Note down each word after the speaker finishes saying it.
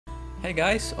Hey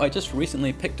guys, I just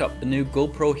recently picked up the new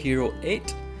GoPro Hero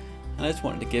 8 and I just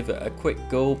wanted to give it a quick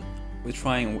go with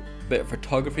trying a bit of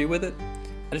photography with it.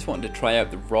 I just wanted to try out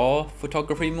the raw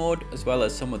photography mode as well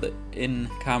as some of the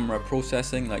in-camera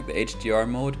processing like the HDR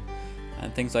mode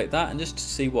and things like that, and just to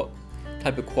see what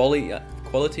type of quality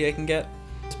I can get.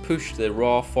 Just push the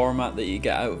raw format that you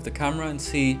get out of the camera and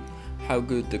see how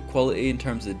good the quality in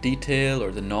terms of detail or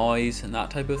the noise and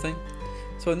that type of thing.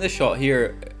 So in this shot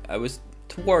here, I was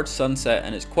towards sunset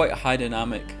and it's quite a high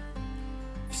dynamic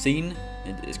scene.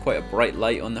 It's quite a bright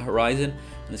light on the horizon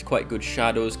and there's quite good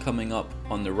shadows coming up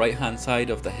on the right hand side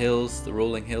of the hills, the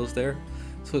rolling hills there.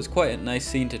 So it's quite a nice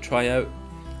scene to try out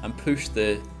and push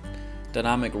the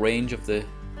dynamic range of the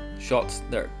shots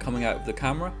that are coming out of the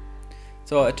camera.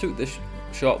 So I took this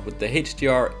shot with the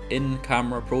HDR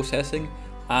in-camera processing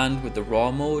and with the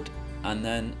raw mode, and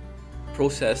then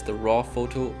processed the raw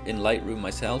photo in Lightroom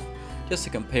myself just to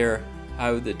compare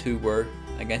how the two were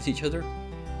against each other.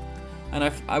 And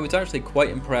I was actually quite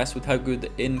impressed with how good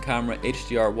the in-camera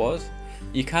HDR was.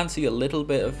 You can see a little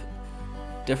bit of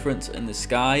difference in the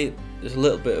sky. There's a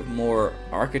little bit of more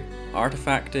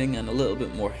artifacting and a little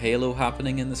bit more halo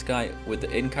happening in the sky with the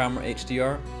in-camera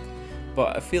HDR,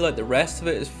 but I feel like the rest of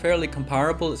it is fairly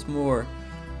comparable. It's more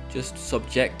just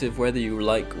subjective whether you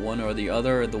like one or the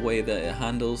other, the way that it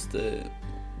handles the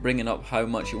bringing up how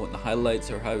much you want the highlights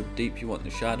or how deep you want the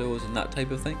shadows and that type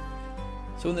of thing.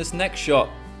 So in this next shot,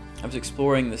 I was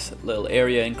exploring this little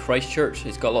area in Christchurch.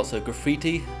 It's got lots of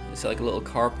graffiti. It's like a little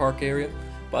car park area,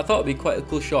 but I thought it'd be quite a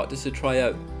cool shot just to try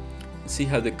out and see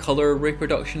how the color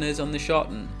reproduction is on the shot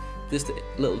and just the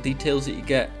little details that you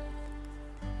get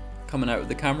coming out of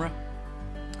the camera.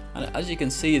 And as you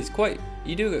can see,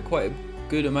 you do get quite a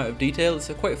good amount of detail. It's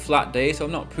a quite flat day, so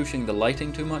I'm not pushing the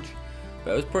lighting too much,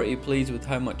 but I was pretty pleased with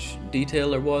how much detail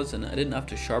there was, and I didn't have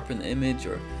to sharpen the image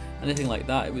or anything like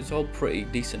that. It was all pretty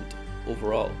decent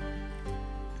overall.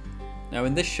 Now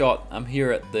in this shot, I'm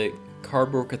here at the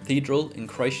Carborough Cathedral in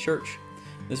Christchurch.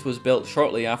 This was built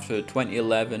shortly after the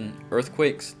 2011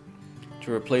 earthquakes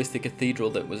to replace the cathedral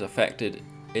that was affected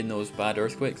in those bad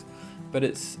earthquakes, but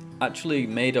it's actually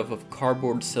made up of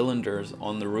cardboard cylinders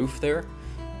on the roof there,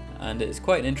 and it's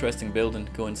quite an interesting building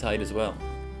to go inside as well.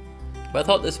 But I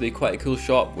thought this would be quite a cool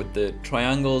shot with the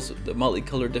triangles, the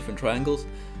multicolored different triangles,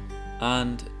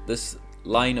 and this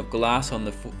line of glass on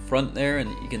the front there, and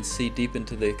you can see deep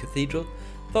into the cathedral.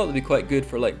 I thought it would be quite good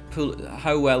for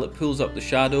how well it pulls up the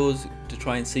shadows to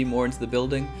try and see more into the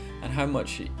building, and how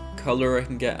much color I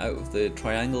can get out of the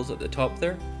triangles at the top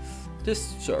there.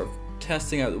 Just sort of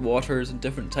testing out the waters and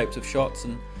different types of shots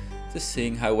and just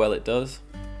seeing how well it does.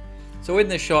 So in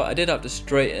this shot I did have to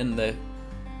straighten the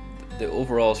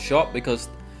overall shot because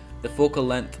the focal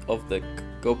length of the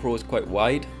GoPro is quite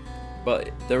wide, but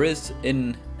there is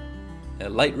in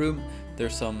Lightroom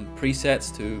there's some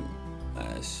presets to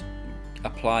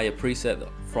apply a preset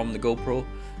from the GoPro,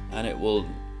 and it will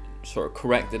sort of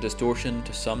correct the distortion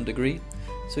to some degree,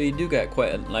 so you do get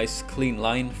quite a nice clean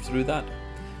line through that.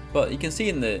 But you can see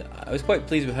I was quite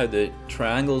pleased with how the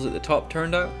triangles at the top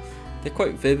turned out. They're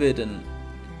quite vivid and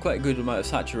quite a good amount of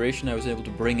saturation I was able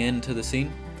to bring into the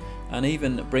scene, and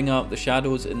even bring out the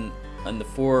shadows in the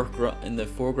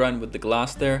foreground with the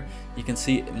glass there. You can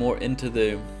see more into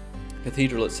the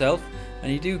cathedral itself,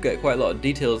 and you do get quite a lot of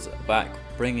details back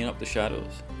bringing up the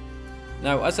shadows.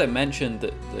 Now, as I mentioned,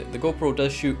 the GoPro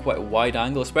does shoot quite a wide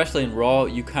angle, especially in RAW.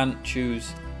 You can't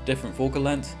choose different focal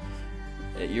lengths.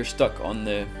 You're stuck on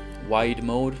the wide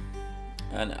mode,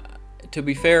 and to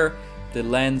be fair, the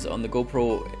lens on the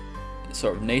GoPro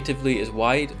sort of natively is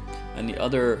wide, and the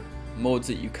other modes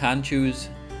that you can choose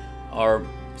are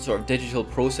sort of digital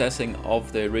processing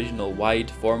of the original wide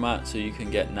format, so you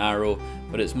can get narrow,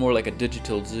 but it's more like a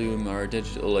digital zoom or a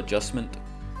digital adjustment.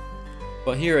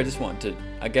 But here I just wanted to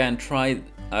again try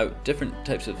out different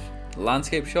types of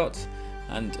landscape shots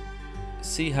and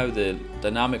see how the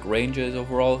dynamic range is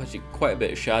overall. Actually quite a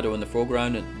bit of shadow in the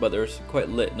foreground, but there's quite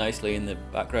lit nicely in the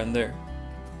background there.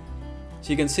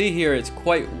 So you can see here it's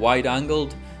quite wide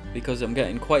angled because I'm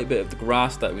getting quite a bit of the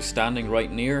grass that was standing right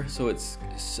near, so it's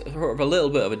sort of a little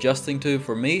bit of adjusting to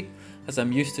for me, as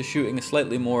I'm used to shooting a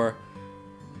slightly more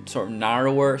sort of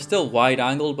narrower, still wide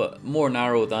angle, but more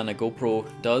narrow than a GoPro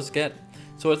does get.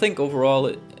 So I think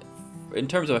overall, in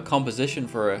terms of a composition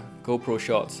for a GoPro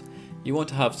shots, you want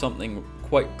to have something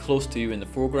quite close to you in the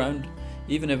foreground,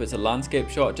 even if it's a landscape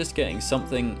shot, just getting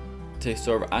something to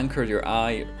sort of anchor your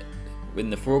eye in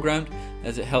the foreground,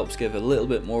 as it helps give a little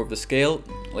bit more of the scale.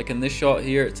 Like in this shot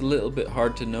here, it's a little bit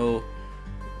hard to know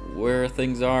where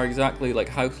things are exactly, like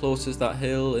how close is that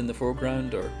hill in the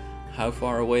foreground or how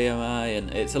far away am I, and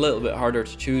it's a little bit harder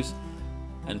to choose.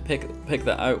 and pick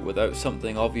that out without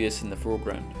something obvious in the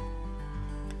foreground.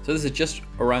 So this is just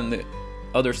around the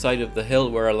other side of the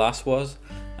hill where our last was,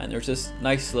 and there's this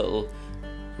nice little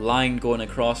line going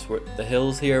across the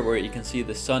hills here where you can see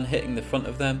the sun hitting the front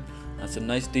of them, and some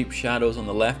nice deep shadows on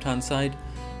the left hand side.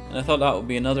 And I thought that would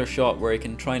be another shot where you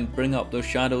can try and bring up those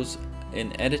shadows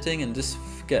in editing and just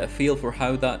get a feel for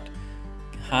how that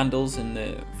handles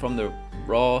from the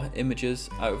raw images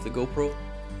out of the GoPro.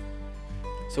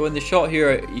 So in the shot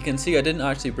here, you can see I didn't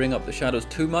actually bring up the shadows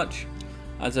too much,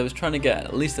 as I was trying to get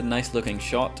at least a nice looking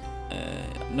shot,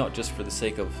 not just for the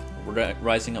sake of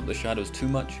rising up the shadows too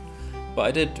much,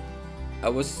 but I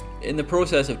was in the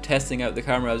process of testing out the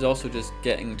camera. I was also just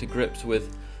getting to grips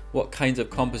with what kinds of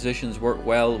compositions work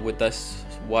well with this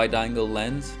wide angle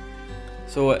lens.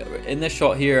 So in this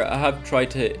shot here, I have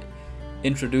tried to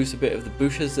introduce a bit of the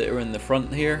bushes that are in the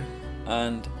front here,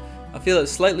 and I feel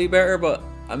it's slightly better, but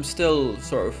I'm still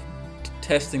sort of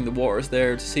testing the waters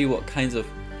there to see what kinds of,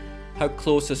 how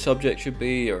close the subject should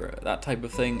be or that type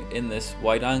of thing in this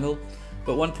wide angle.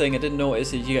 But one thing I did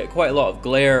notice is you get quite a lot of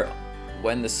glare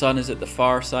when the sun is at the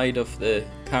far side of the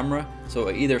camera, so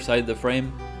at either side of the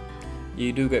frame.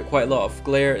 You do get quite a lot of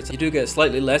glare. You do get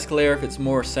slightly less glare if it's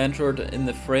more centered in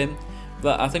the frame,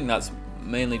 but I think that's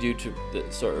mainly due to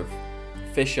the sort of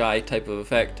fisheye type of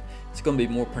effect. It's going to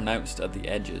be more pronounced at the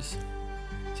edges.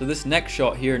 So this next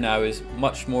shot here now is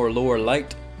much more lower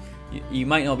light. You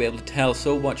might not be able to tell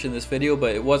so much in this video,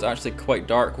 but it was actually quite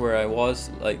dark where I was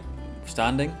like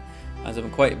standing, as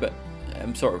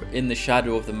I'm sort of in the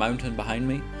shadow of the mountain behind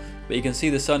me. But you can see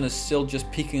the sun is still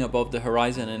just peeking above the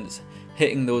horizon and it's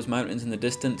hitting those mountains in the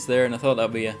distance there, and I thought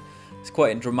it's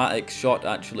quite a dramatic shot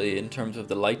actually in terms of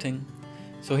the lighting.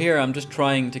 So here I'm just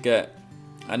trying to get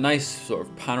a nice sort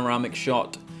of panoramic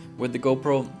shot with the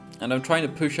GoPro, and I'm trying to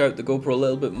push out the GoPro a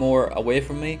little bit more away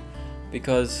from me,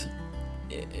 because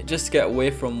just to get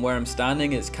away from where I'm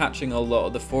standing, it's catching a lot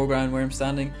of the foreground where I'm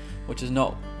standing, which is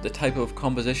not the type of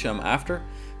composition I'm after.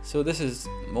 So this is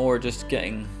more just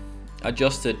getting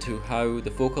adjusted to how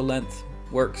the focal length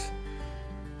works.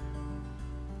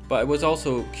 But I was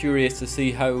also curious to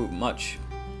see how much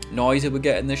noise it would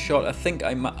get in this shot. I think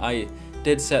I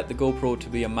did set the GoPro to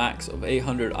be a max of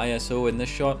 800 ISO in this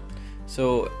shot,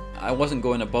 so I wasn't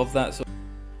going above that.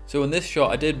 So in this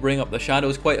shot I did bring up the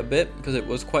shadows quite a bit because it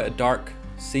was quite a dark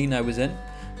scene I was in.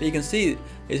 But you can see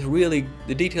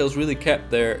the details really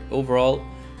kept there overall,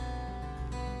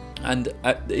 and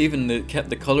even kept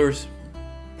the colors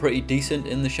pretty decent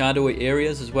in the shadowy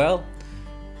areas as well.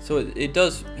 So it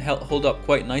does hold up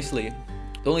quite nicely.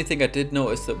 The only thing I did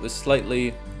notice that was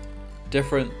slightly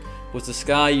different was the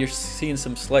sky. You're seeing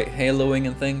some slight haloing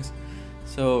and things,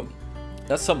 so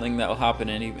that's something that will happen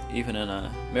even in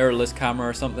a mirrorless camera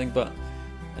or something, but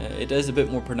it is a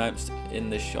bit more pronounced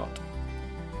in this shot.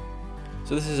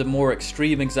 So this is a more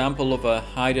extreme example of a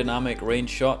high dynamic range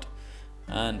shot,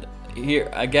 and here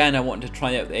again I wanted to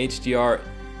try out the HDR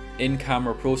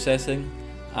in-camera processing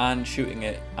and shooting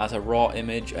it as a raw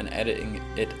image and editing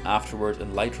it afterwards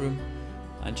in Lightroom,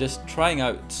 and just trying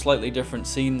out slightly different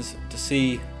scenes to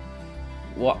see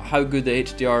how good the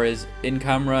HDR is in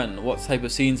camera and what type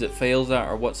of scenes it fails at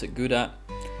or what's it good at,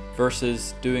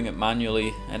 versus doing it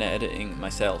manually and editing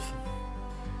myself.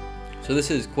 So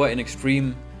this is quite an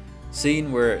extreme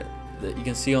scene where you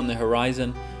can see on the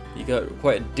horizon you got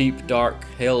quite a deep dark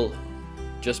hill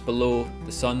just below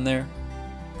the sun there,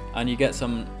 and you get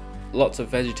lots of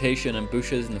vegetation and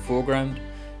bushes in the foreground,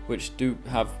 which do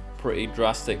have pretty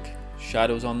drastic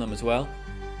shadows on them as well.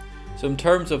 So in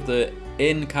terms of the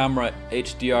in-camera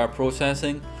HDR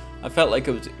processing, I felt like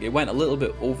it went a little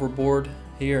bit overboard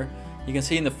here. You can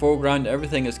see in the foreground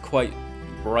everything is quite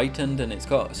brightened and it's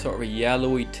got sort of a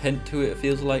yellowy tint to it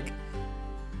feels like.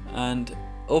 And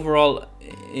overall,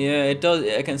 yeah, it does.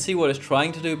 I can see what it's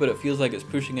trying to do, but it feels like it's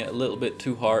pushing it a little bit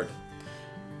too hard.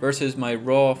 Versus my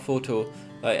raw photo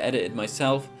that I edited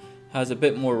myself has a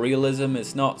bit more realism.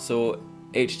 It's not so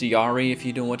HDR-y, if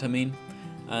you know what I mean,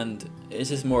 and it's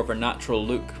just more of a natural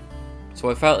look. So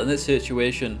I felt in this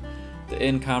situation the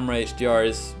in-camera HDR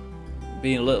is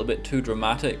being a little bit too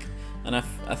dramatic, and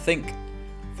I think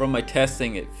from my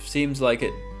testing it seems like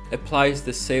it applies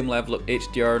the same level of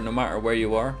HDR no matter where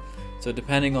you are. So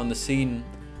depending on the scene,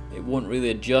 it won't really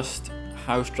adjust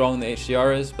how strong the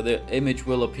HDR is, but the image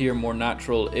will appear more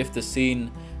natural if the scene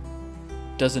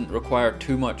doesn't require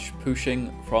too much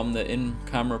pushing from the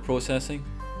in-camera processing.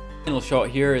 The final shot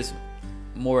here is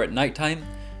more at nighttime,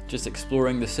 just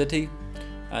exploring the city,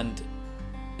 and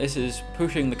this is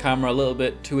pushing the camera a little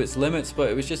bit to its limits, but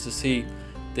it was just to see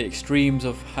the extremes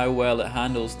of how well it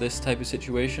handles this type of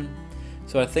situation.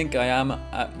 So I think I am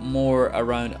at more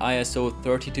around ISO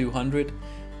 3200,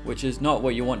 which is not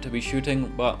what you want to be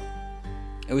shooting, but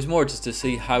it was more just to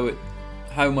see how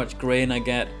much grain I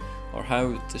get, or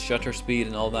how the shutter speed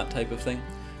and all that type of thing.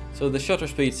 So the shutter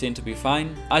speed seemed to be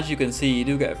fine. As you can see, you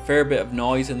do get a fair bit of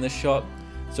noise in this shot.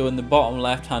 So in the bottom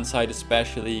left hand side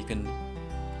especially, you can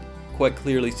quite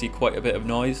clearly see quite a bit of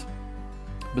noise.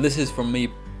 But this is from me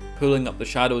pulling up the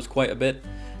shadows quite a bit,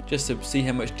 just to see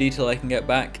how much detail I can get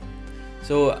back.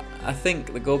 So I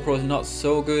think the GoPro is not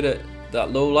so good at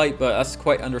that low light, but that's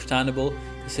quite understandable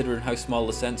considering how small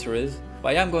the sensor is. But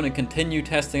I am going to continue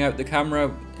testing out the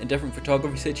camera in different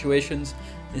photography situations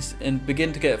and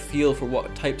begin to get a feel for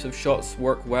what types of shots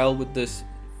work well with this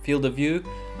field of view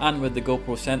and with the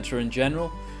GoPro sensor in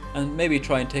general, and maybe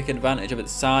try and take advantage of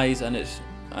its size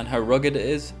and how rugged it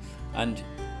is, and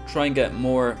try and get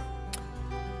more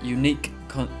unique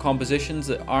compositions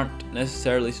that aren't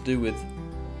necessarily to do with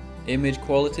image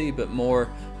quality but more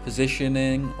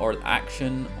positioning or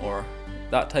action or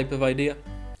that type of idea.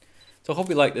 So I hope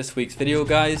you liked this week's video,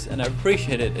 guys, and I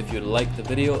appreciate it if you like the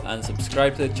video and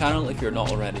subscribe to the channel if you're not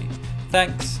already.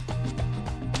 Thanks!